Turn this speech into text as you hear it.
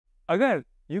अगर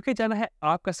यूके जाना है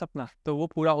आपका सपना तो वो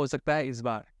पूरा हो सकता है इस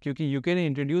बार, क्योंकि यूके ने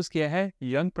इंट्रोड्यूस किया है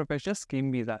यंग प्रोफेशनल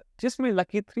स्कीम वीज़ा, जिसमें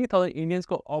लकी 3000 इंडियंस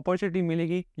को अपॉर्चुनिटी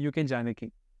मिलेगी यूके जाने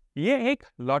की। ये एक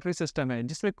लॉटरी सिस्टम है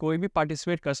जिसमें कोई भी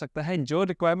पार्टिसिपेट कर सकता है जो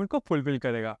रिक्वायरमेंट को फुलफिल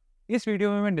करेगा। इस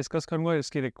वीडियो में मैं डिस्कस करूंगा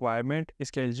इसकी रिक्वायरमेंट,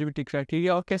 इसके एलिजिबिलिटी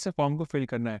क्राइटेरिया और कैसे फॉर्म को फिल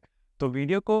करना है। तो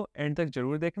वीडियो को एंड तक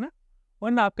जरूर देखना,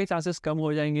 वरना आपके चांसेस कम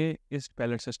हो जाएंगे इस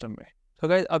बैलेट सिस्टम में। तो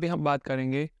गाइस, अभी हम बात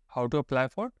करेंगे how to apply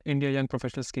for India young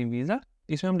professional scheme visa.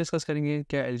 इसमें हम डिस्कस करेंगे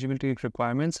क्या एलिजिबिलिटी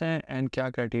रिक्वायरमेंट्स हैं एंड क्या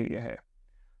क्राइटेरिया है।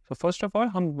 तो फर्स्ट ऑफ ऑल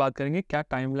हम बात करेंगे क्या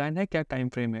टाइमलाइन है, क्या टाइम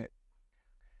फ्रेम है।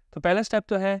 तो पहला स्टेप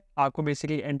तो है आपको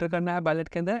बेसिकली एंटर करना है बैलेट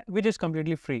के अंदर, विच इज़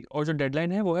कम्प्लीटली फ्री, और जो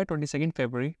डेडलाइन है वो है 22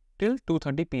 फरवरी टिल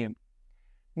 2:30 PM।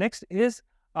 नेक्स्ट इज़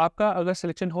आपका अगर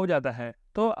सिलेक्शन हो जाता है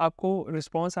तो आपको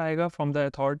रिस्पॉन्स आएगा from the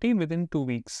authority with in 2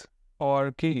 weeks,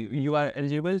 और कि you are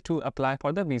eligible to apply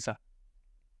for the visa.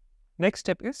 Next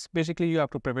step is basically you have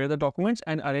to prepare the documents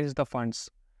and arrange the funds.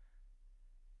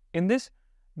 In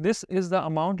this is the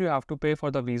amount you have to pay for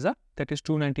the visa, that is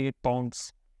 298 pounds,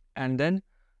 and then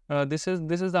this is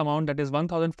the amount that is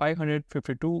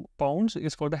 1552 pounds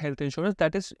is for the health insurance,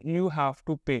 that is you have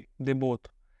to pay they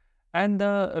both, and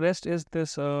the rest is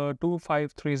this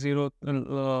 2530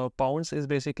 pounds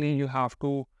is basically you have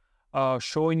to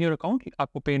show in your account,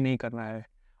 आपको pay नहीं करना है।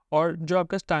 और जो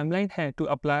आपका timeline है to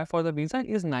apply for the visa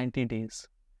is 90 days.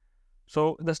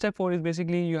 So the step 4 is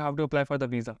basically you have to apply for the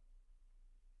visa,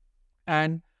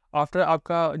 and after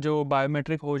आपका जो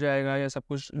बायोमेट्रिक हो जाएगा या सब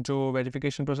कुछ जो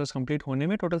वेरिफिकेशन प्रोसेस कंप्लीट होने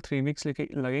में टोटल 3 वीक्स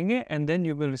लगेंगे, and then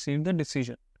you will receive the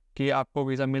decision कि आपको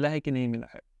वीज़ा मिला है कि नहीं मिला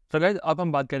है। तो गाइस, अब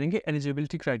हम बात करेंगे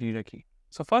एलिजिबिलिटी क्राइटेरिया की।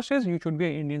 So first is you should be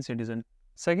Indian citizen,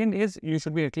 second is you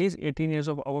should be at least 18 years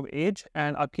of above as,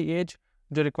 and आपकी एज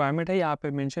जो रिक्वायरमेंट है यहाँ पे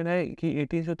मेंशन है कि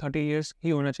 18 से 30 ईयर्स ही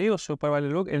होना चाहिए, उससे ऊपर वाले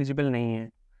लोग एलिजिबल नहीं हैं।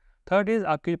 थर्ड इज़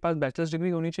आपके पास बैचलर्स डिग्री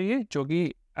होनी चाहिए जो कि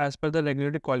as per the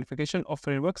regulatory qualification of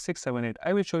framework 678,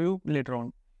 I will show you later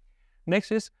on.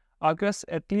 Next is आपके पास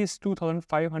एटलीस्ट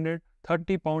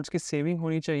 2530 पाउंड्स की सेविंग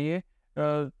होनी चाहिए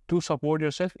to support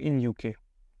your self in UK.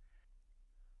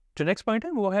 जो नेक्स्ट पॉइंट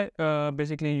है वो है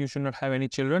basically you should not have any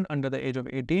children under the age of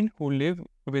 18 who live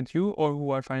with you और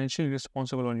who are financially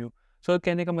responsible on you. सो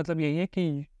कहने का मतलब यही है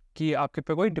कि आपके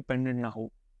पे कोई डिपेंडेंट ना हो।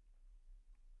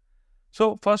 सो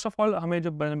फर्स्ट ऑफ ऑल हमें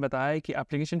जो मैंने बताया है कि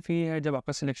एप्लीकेशन फ़ी है जब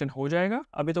आपका सिलेक्शन हो जाएगा,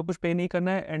 अभी तो कुछ पे नहीं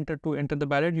करना है। Enter the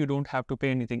ballot you don't have to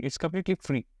pay anything, it's completely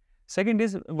free. Second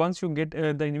is once you get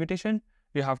the invitation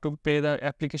you have to पे the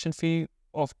application fee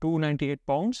of 298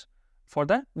 pounds for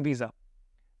the visa.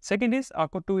 Second is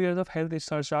आपको 2 years of health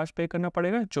surcharge पे करना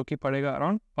पड़ेगा जो कि पड़ेगा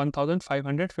around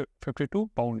 1552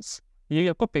 pounds, ये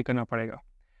आपको पे करना पड़ेगा।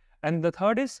 And the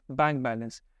third is bank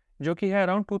balance जो कि है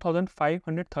अराउंड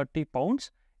 2530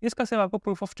 पाउंड्स। इसका सिर्फ आपको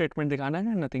प्रूफ ऑफ स्टेटमेंट दिखाना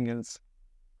है, नथिंग एल्स।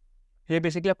 ये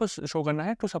बेसिकली आपको शो करना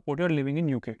है to support your living in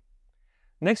UK.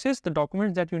 Next is the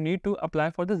documents that you need to apply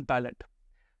for this ballot.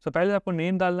 सो पहले आपको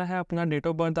नेम डालना है, अपना डेट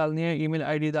ऑफ बर्थ डालनी है, ईमेल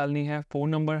आईडी डालनी है, फ़ोन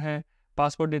नंबर है,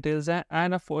 पासपोर्ट डिटेल्स है,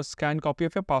 and a scan copy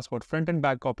of your passport, front end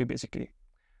back copy basically.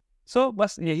 सो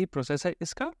बस यही प्रोसेस है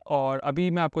इसका, और अभी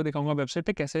मैं आपको दिखाऊंगा वेबसाइट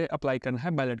पे कैसे अप्लाई करना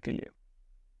है बैलेट के लिए।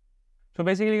 So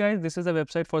basically guys, this is the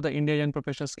website for the India Young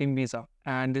Professional Scheme Visa,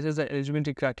 and this is the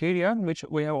eligibility criteria which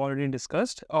we have already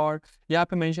discussed, और यहाँ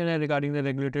पे mention है regarding the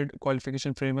regulated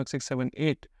qualification framework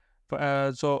 678।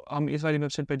 so हम इस वाली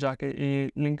website पे जाके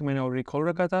ये लिंक मैंने ऑलरेडी खोल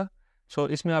रखा था। so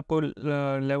इसमें आपको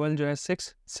लेवल जो है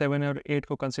 6, 7 और 8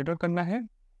 को कंसिडर करना है।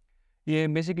 ये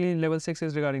basically level 6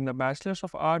 is regarding the Bachelors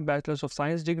of Art, Bachelors of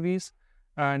Science degrees,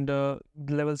 and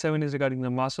level 7 is regarding the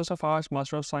Masters of Arts,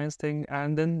 Master of Science thing,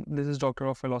 and then this is Doctor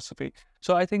of Philosophy.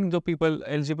 So I think जो people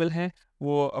eligible हैं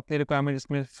वो अपने requirement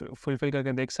इसमें fulfill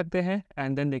करके देख सकते हैं,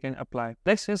 and then they can apply.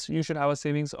 Next is you should have a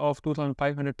savings of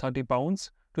 2530 pounds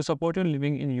to support your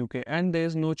living in UK, and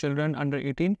there is no children under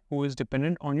 18 who is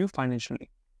dependent on you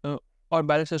financially. और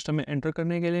ballot system में enter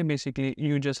करने के लिए basically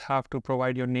you just have to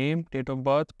provide your name, date of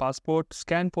birth, passport,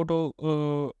 scan photo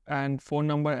and phone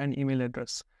number and email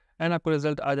address, and आपको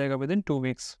result आ जाएगा with in 2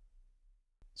 weeks.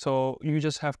 So you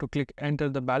just have to click enter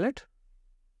the ballot,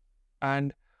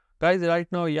 and guys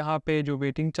right now यहाँ पे जो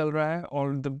waiting चल रहा है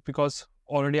और because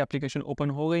already application open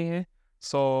हो गई है,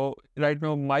 सो right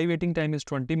now my waiting time is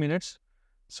 20 minutes.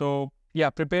 सो या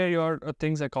prepare your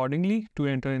things accordingly to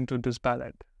enter in to this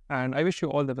ballot, and I wish you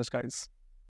all the best guys.